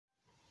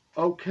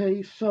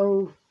Okay,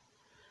 so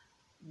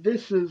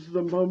this is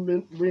the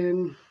moment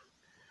when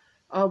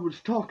I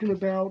was talking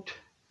about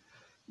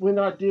when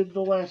I did the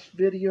last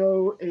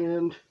video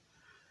and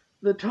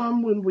the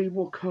time when we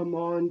will come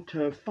on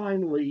to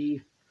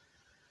finally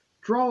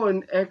draw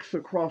an X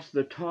across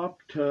the top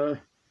to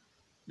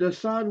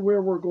decide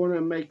where we're going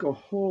to make a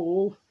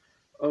hole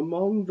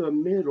among the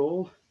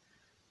middle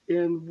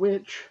in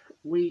which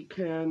we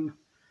can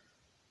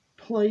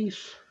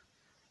place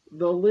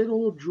the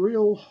little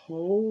drill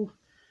hole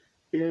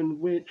in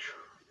which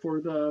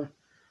for the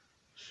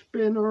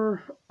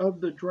spinner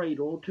of the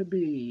dreidel to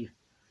be.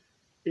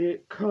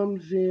 It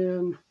comes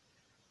in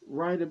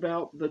right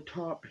about the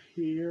top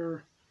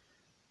here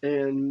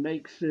and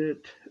makes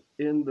it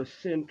in the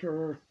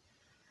center,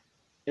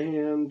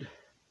 and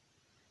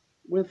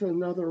with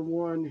another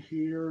one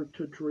here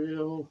to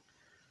drill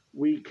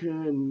we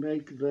can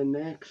make the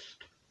next.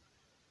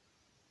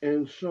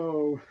 And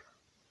so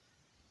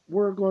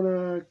we're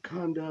gonna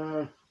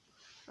kinda,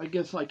 I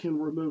guess I can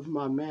remove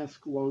my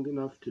mask long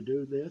enough to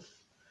do this,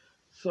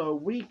 so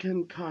we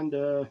can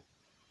kinda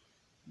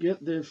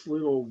get this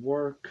little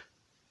work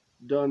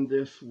done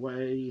this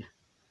way,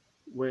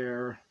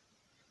 where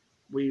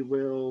we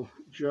will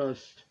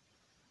just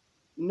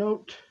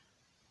note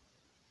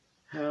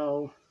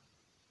how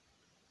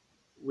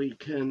we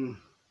can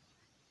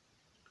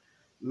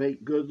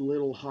make good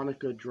little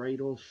Hanukkah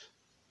dreidels.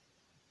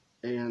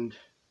 And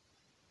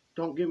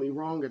don't get me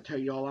wrong, I tell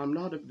y'all, I'm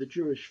not of the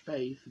Jewish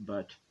faith,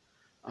 but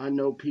I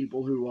know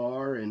people who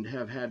are and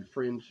have had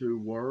friends who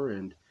were,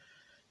 and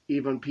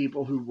even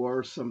people who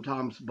were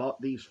sometimes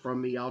bought these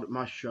from me out at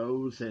my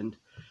shows. And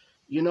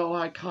you know,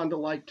 I kind of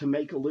like to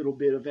make a little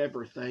bit of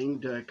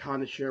everything to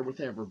kind of share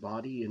with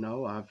everybody. You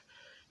know, I've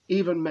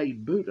even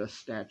made Buddha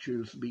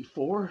statues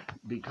before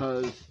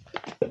because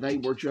they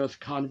were just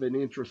kind of an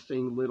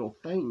interesting little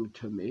thing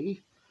to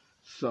me.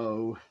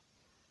 So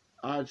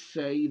I'd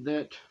say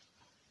that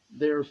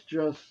there's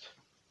just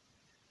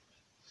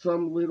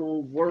some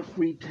little work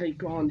we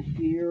take on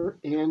here.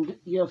 And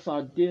yes,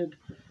 I did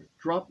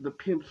drop the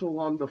pencil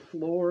on the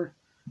floor.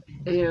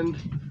 And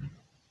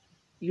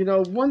you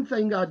know, one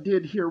thing I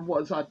did here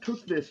was I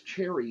took this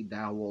cherry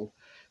dowel.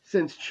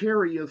 Since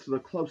cherry is the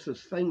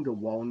closest thing to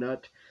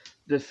walnut,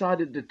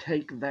 decided to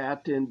take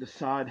that and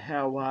decide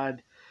how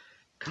I'd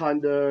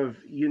kind of,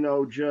 you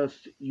know,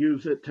 just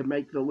use it to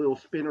make the little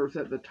spinners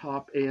at the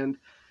top. And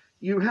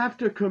you have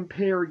to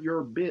compare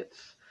your bits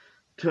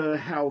to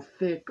how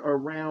thick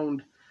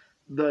around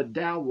the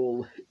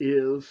dowel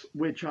is,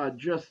 which I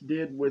just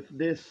did with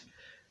this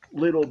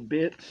little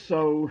bit.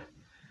 So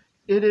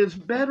it is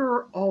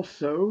better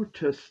also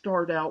to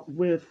start out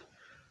with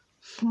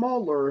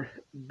smaller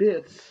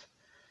bits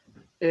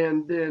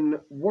and then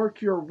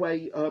work your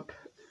way up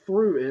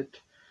through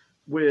it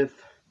with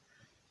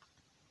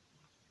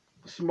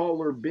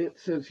smaller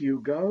bits as you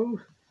go,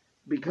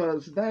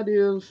 because that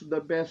is the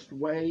best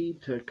way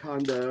to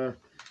kind of,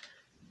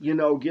 you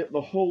know, get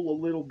the hole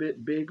a little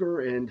bit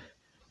bigger and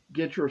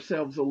get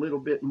yourselves a little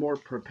bit more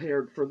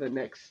prepared for the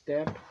next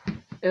step.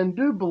 And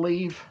do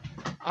believe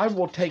I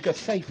will take a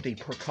safety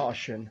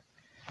precaution.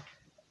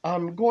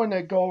 I'm going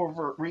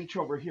to reach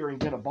over here and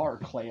get a bar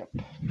clamp.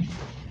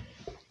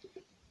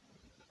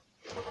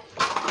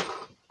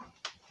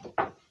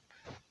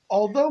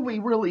 Although we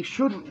really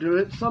shouldn't do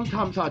it,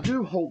 sometimes I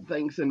do hold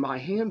things in my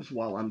hands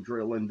while I'm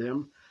drilling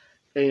them.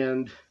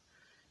 And,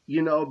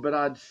 you know, but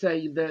I'd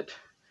say that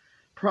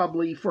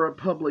probably for a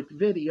public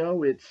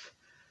video, it's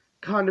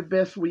kind of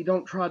best we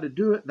don't try to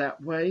do it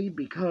that way,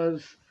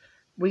 because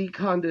we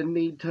kind of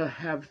need to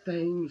have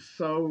things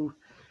so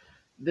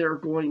they're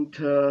going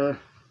to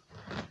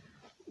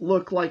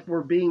look like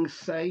we're being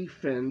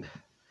safe and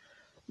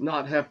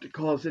not have to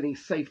cause any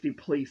safety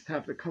police to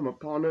have to come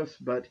upon us.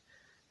 But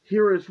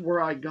here is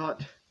where I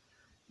got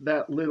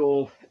that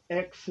little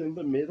X in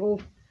the middle.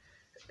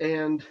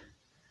 And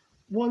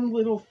one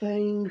little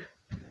thing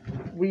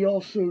we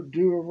also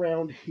do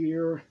around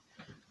here,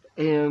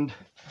 and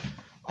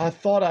I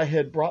thought I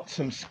had brought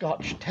some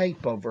Scotch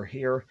tape over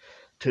here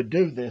to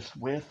do this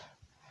with,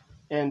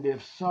 and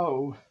if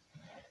so,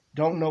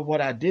 don't know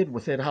what I did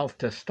with it. I'll have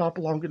to stop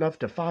long enough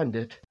to find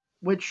it,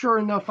 which sure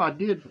enough I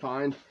did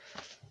find.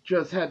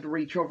 Just had to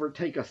reach over,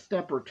 take a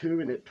step or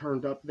two, and it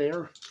turned up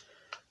there.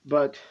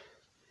 But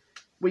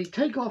we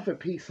take off a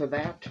piece of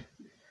that,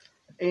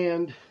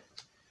 and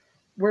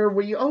where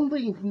we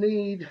only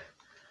need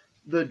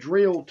the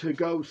drill to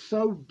go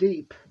so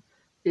deep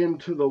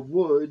into the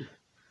wood,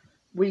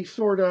 we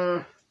sort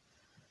of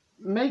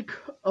make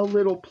a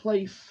little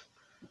place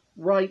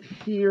right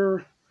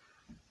here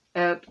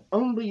at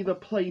only the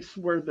place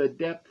where the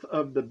depth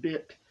of the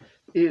bit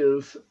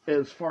is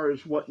as far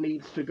as what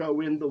needs to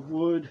go in the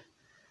wood,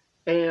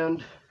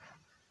 and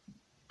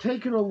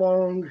take it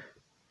along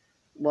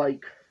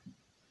like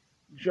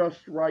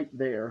just right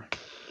there.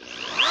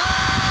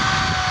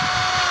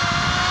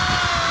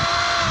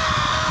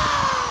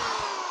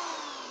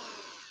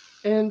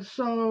 And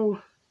so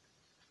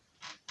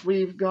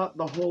we've got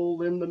the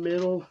hole in the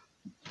middle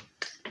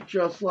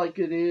just like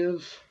it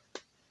is,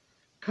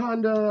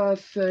 kinda I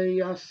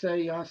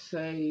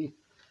say,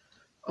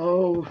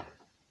 oh,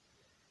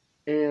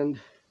 and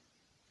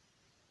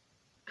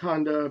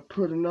kinda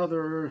put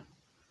another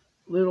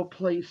little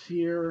place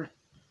here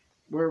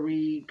where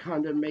we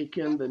kinda make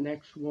in the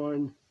next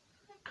one,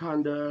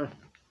 kinda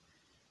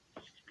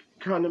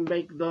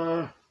make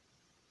the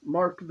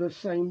mark the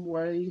same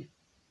way.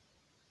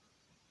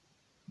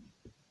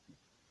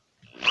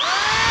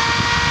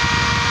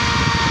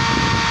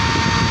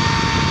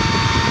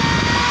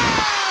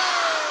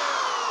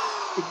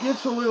 It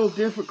gets a little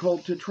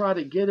difficult to try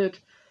to get it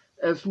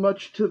as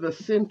much to the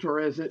center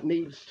as it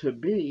needs to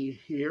be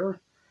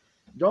here.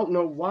 Don't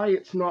know why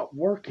it's not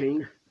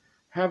working.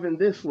 Having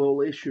this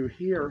little issue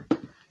here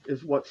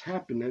is what's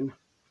happening.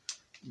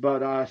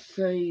 But I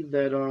say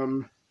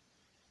that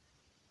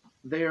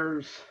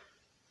there's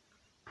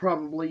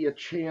probably a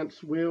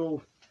chance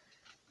we'll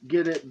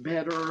get it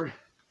better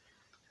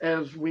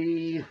as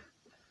we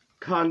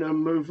kind of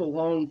move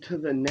along to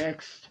the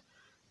next.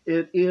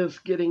 It is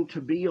getting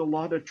to be a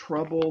lot of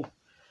trouble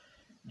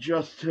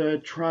just to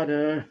try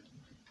to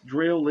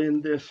drill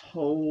in this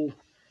hole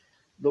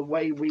the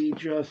way we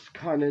just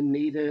kind of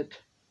need it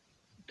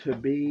to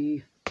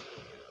be.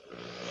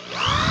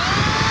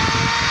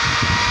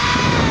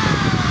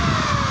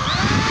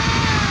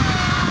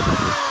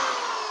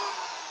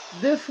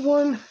 This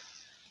one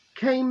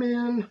came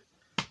in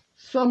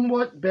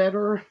somewhat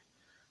better,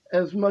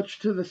 as much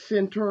to the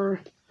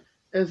center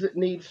as it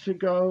needs to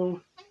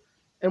go.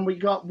 And we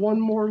got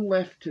one more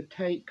left to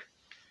take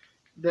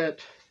that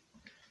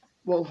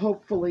will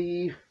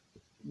hopefully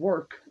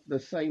work the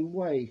same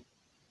way.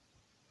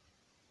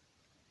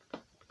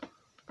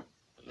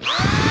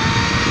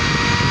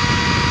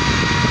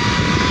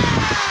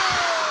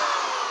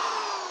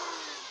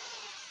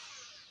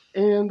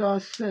 And I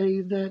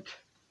say that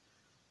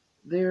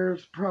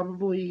there's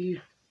probably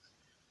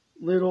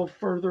little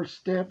further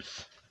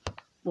steps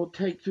we'll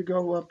take to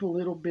go up a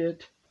little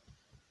bit.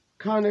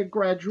 Kind of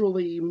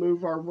gradually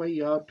move our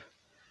way up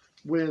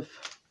with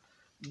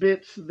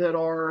bits that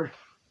are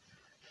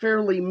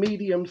fairly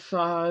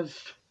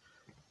medium-sized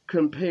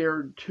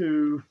compared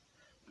to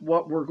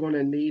what we're going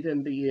to need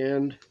in the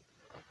end.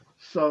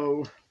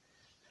 So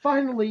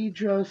finally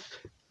just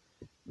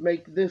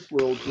make this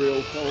little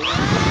drill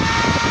hole.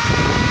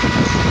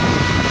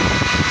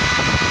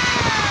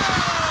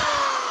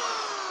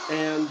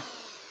 And,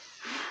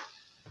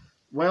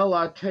 well,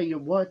 I tell you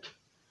what,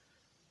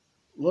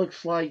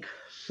 looks like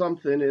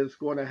something is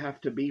going to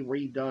have to be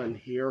redone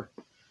here,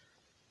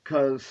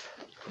 because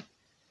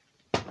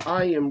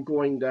I am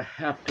going to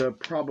have to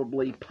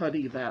probably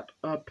putty that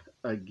up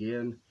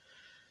again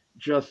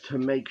just to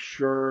make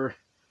sure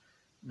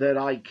that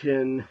I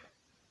can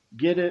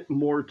get it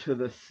more to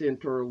the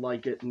center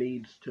like it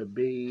needs to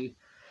be.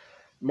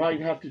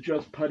 Might have to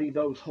just putty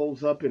those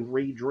holes up and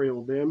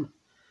re-drill them,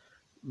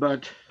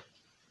 but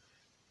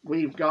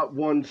we've got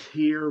ones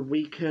here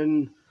we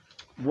can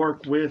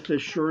work with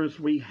as sure as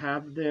we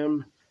have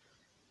them.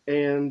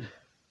 And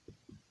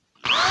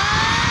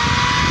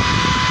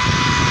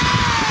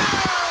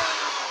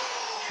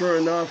sure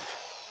enough,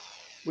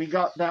 we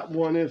got that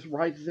one as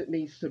right as it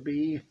needs to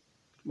be.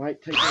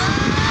 Might take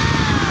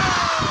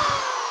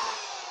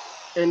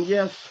and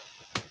yes,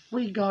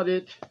 we got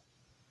it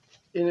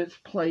in its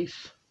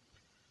place.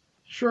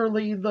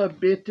 Surely the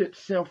bit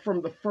itself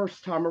from the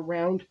first time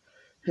around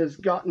has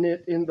gotten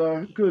it in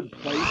the good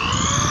place.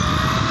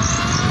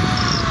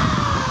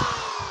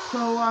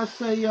 So I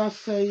say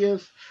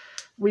as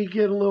we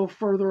get a little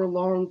further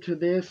along to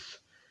this,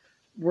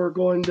 we're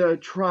going to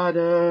try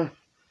to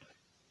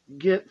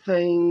get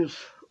things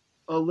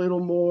a little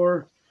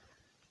more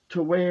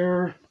to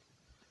where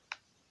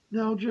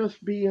they'll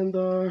just be in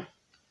the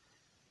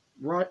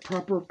right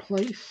proper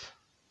place.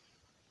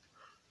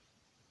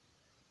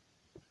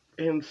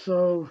 And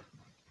so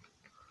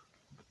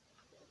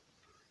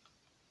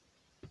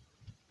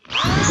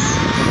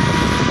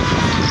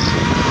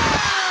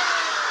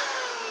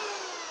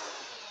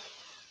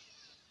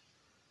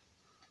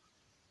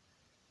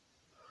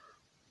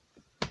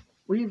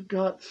we've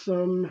got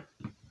some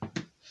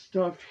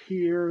stuff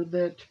here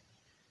that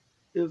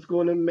is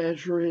going to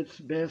measure its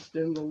best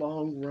in the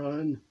long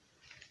run.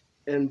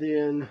 And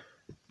then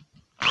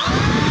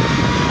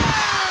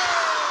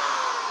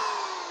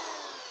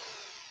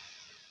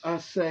I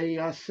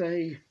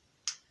say,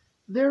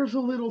 there's a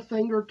little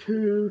thing or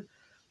two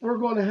we're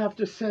going to have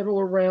to settle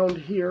around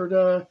here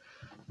to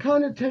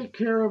kind of take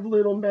care of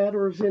little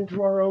matters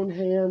into our own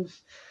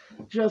hands,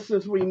 just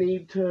as we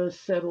need to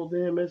settle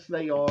them as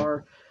they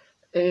are.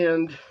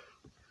 And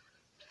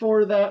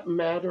for that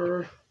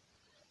matter,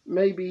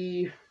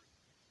 maybe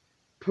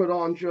put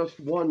on just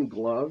one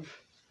glove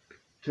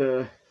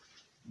to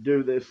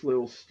do this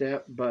little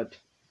step, but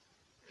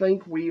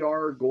think we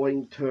are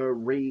going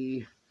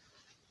to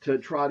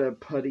try to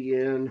putty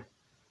in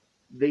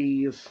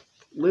these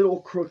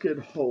little crooked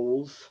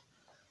holes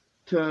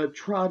to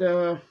try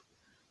to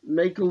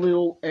make a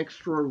little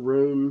extra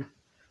room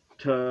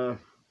to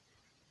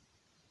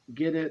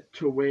get it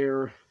to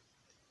where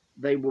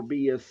they will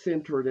be as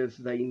centered as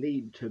they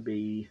need to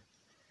be.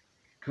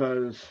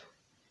 because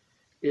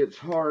it's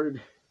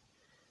hard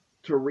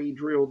to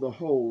re-drill the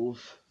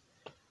holes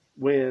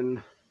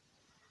when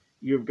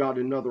you've got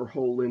another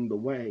hole in the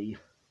way.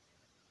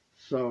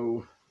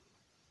 So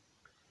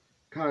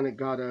kind of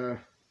gotta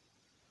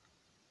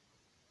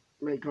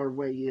make our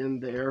way in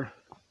there.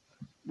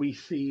 We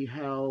see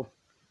how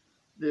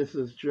this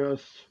is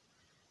just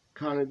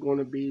kind of going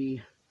to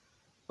be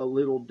a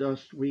little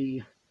dust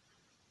we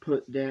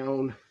put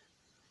down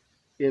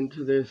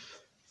into this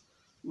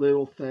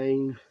little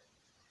thing,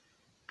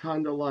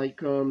 kind of like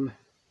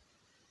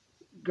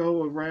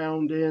go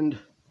around and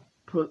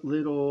put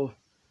little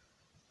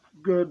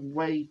good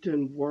weight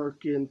and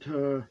work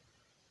into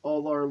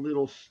all our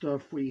little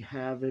stuff we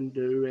have and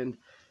do, and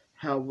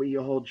how we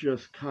all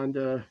just kind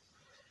of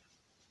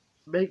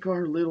make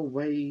our little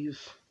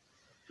ways,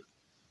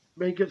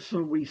 make it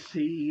so we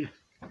see,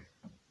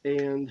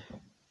 and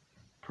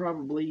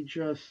probably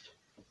just,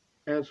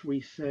 as we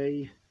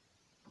say,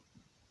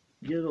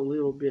 get a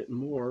little bit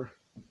more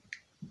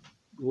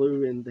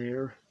glue in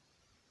there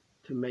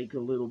to make a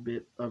little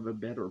bit of a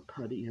better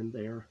putty in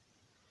there.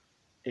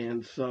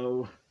 And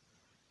so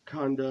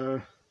kind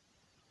of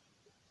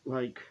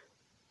like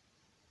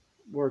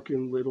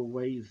working little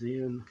ways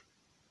in,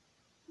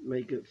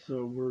 make it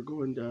so we're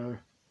going to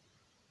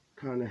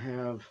kind of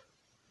have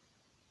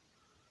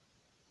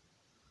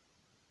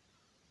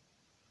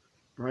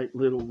right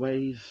little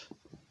ways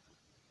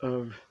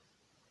of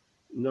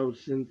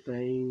noticing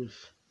things,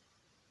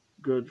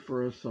 good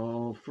for us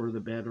all, for the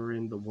better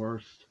and the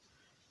worst,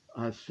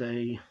 I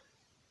say.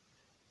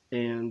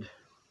 And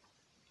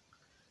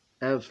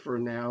as for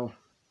now,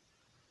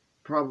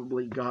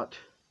 probably got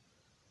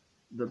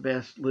the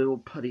best little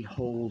putty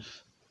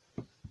holes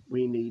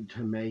we need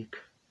to make,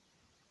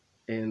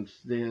 and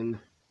then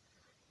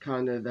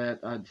kind of that,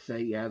 I'd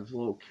say, adds a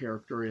little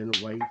character in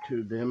a way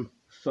to them.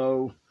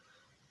 So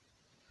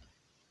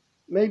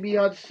maybe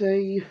I'd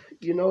say,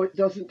 you know, it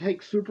doesn't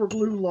take super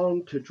glue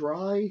long to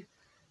dry,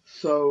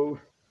 so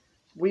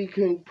we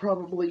can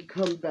probably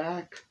come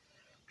back,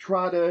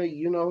 try to,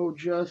 you know,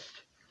 just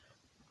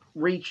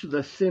reach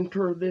the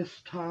center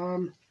this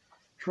time,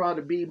 try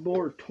to be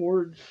more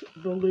towards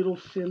the little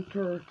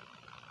center.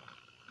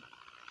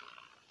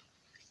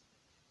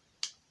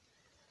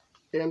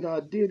 And I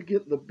did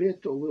get the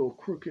bit a little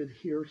crooked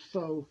here,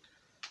 so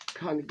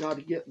kind of got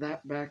to get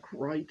that back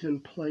right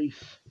in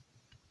place.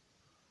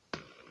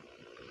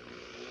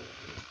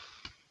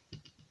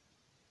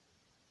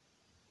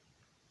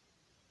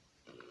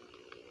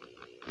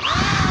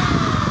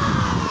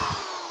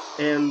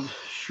 And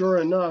sure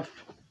enough,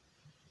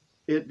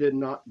 it did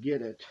not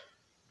get it.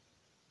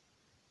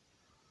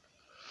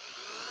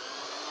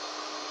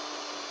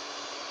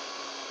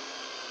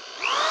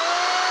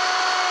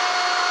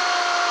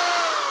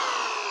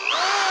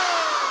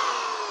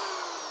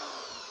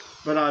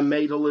 But I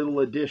made a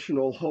little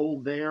additional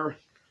hole there.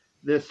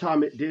 This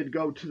time it did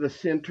go to the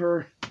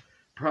center.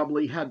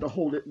 Probably had to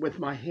hold it with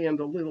my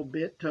hand a little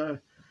bit to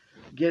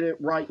get it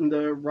right in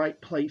the right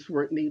place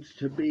where it needs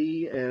to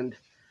be. And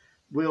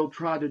we'll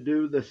try to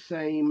do the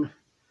same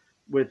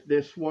with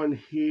this one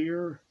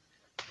here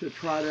to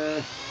try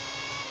to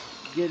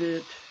get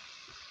it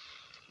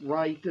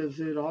right as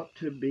it ought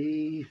to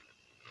be.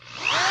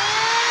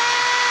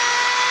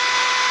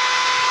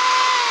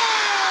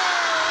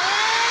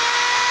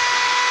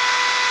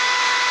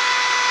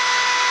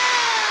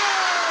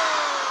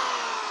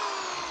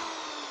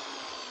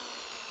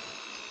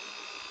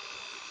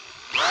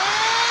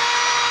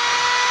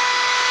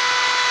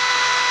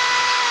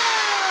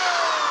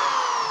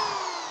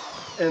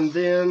 And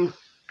then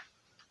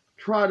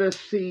try to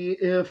see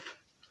if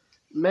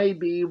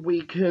maybe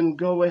we can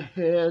go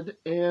ahead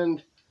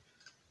and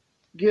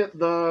get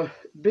the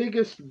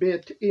biggest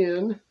bit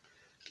in,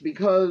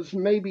 because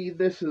maybe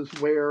this is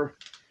where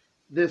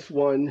this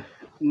one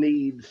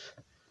needs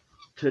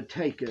to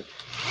take it.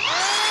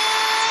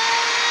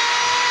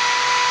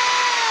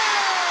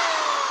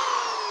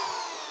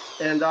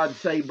 And I'd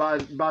say by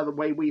the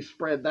way we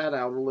spread that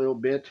out a little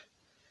bit,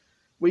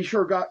 we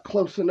sure got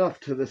close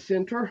enough to the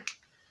center.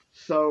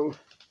 So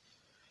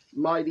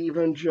might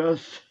even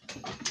just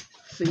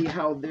see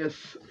how this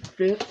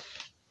fits.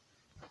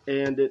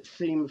 And it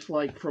seems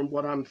like from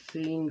what I'm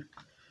seeing,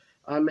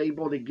 I'm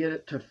able to get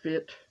it to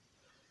fit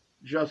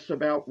just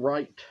about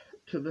right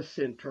to the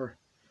center.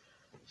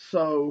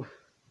 So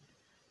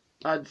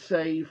I'd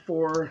say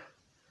for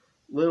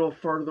little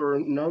further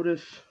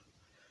notice,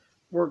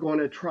 we're going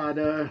to try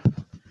to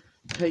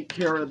take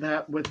care of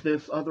that with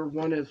this other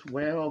one as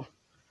well.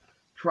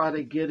 Try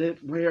to get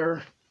it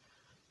where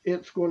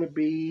it's going to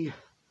be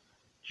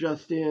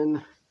just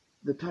in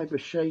the type of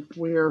shape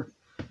where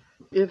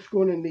it's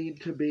going to need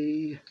to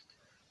be.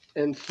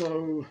 And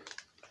so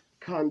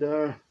kind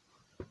of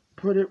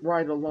put it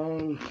right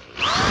along.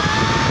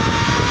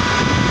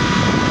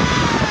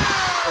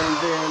 And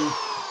then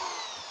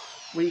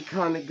we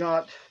kind of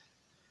got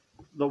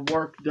the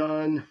work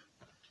done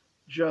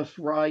just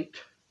right.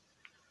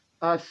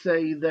 I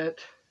say that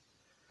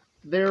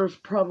there's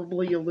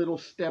probably a little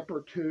step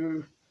or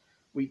two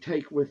we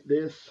take with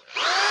this.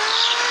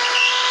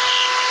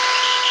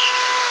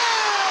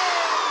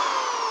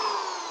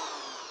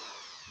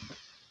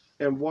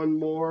 and one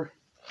more.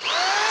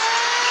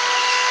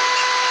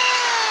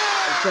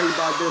 I'd say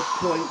by this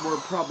point we're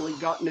probably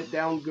gotten it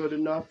down good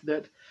enough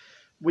that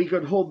we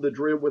could hold the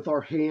drill with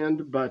our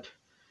hand, but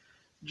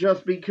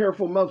just be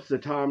careful most of the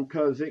time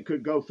because it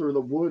could go through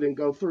the wood and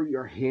go through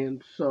your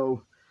hand.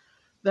 So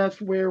that's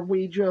where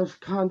we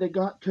just kind of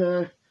got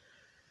to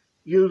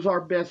use our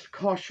best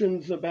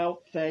cautions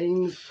about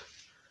things.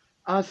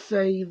 I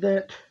say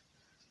that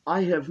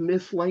I have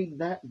mislaid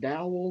that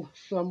dowel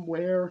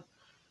somewhere.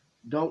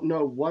 Don't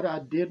know what I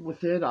did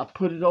with it. I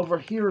put it over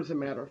here, as a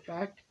matter of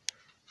fact.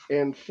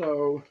 And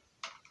so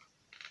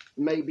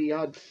maybe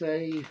I'd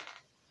say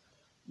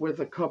with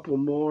a couple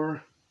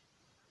more,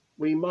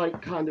 we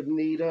might kind of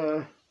need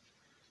a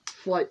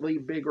slightly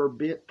bigger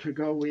bit to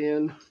go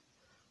in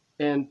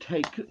and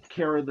take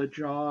care of the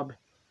job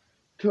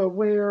to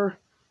where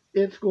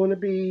it's going to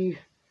be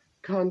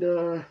kind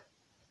of,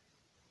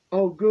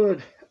 oh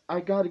good,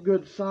 I got a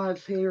good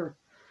size here,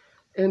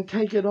 and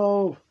take it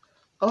all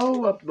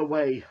up the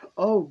way.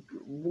 Oh,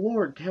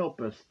 Lord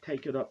help us,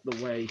 take it up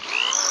the way.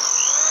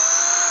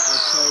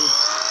 Okay,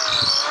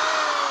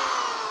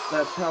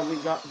 that's how we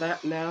got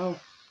that now.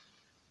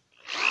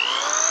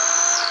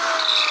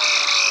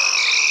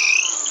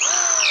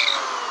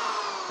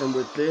 And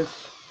with this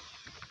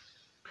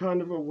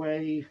kind of a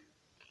way,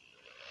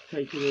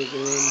 taking it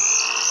in.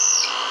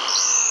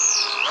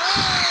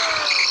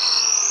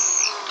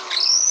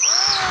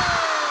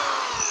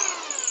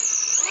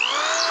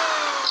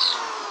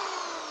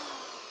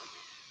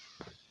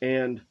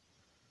 And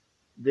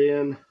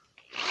then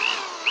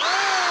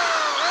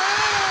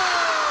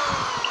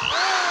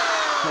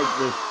take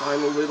this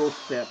final little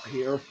step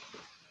here.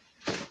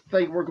 I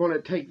think we're going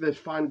to take this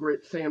fine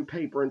grit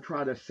sandpaper and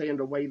try to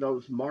sand away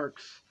those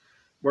marks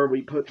where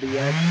we put the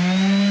X.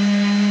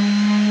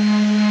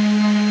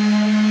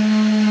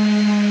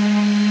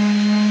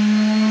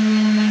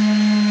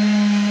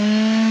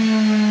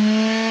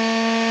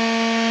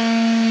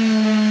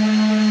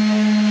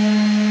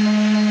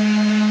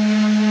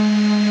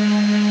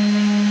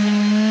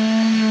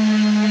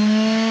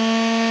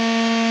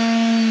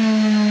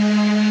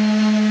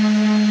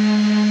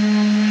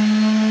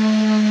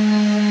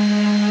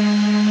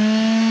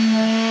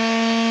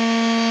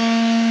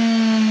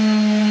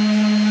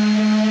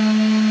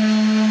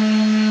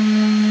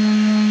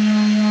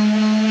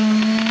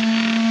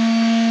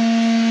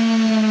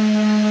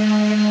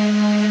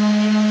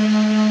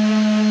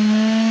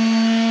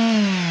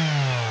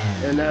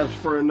 And as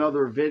for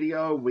another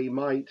video, we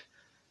might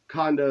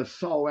kind of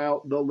saw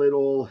out the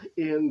little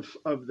ends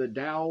of the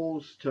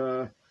dowels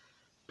to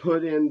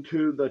put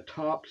into the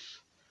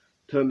tops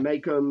to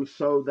make them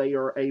so they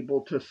are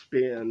able to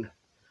spin.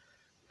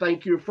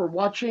 Thank you for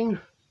watching.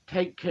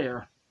 Take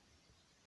care.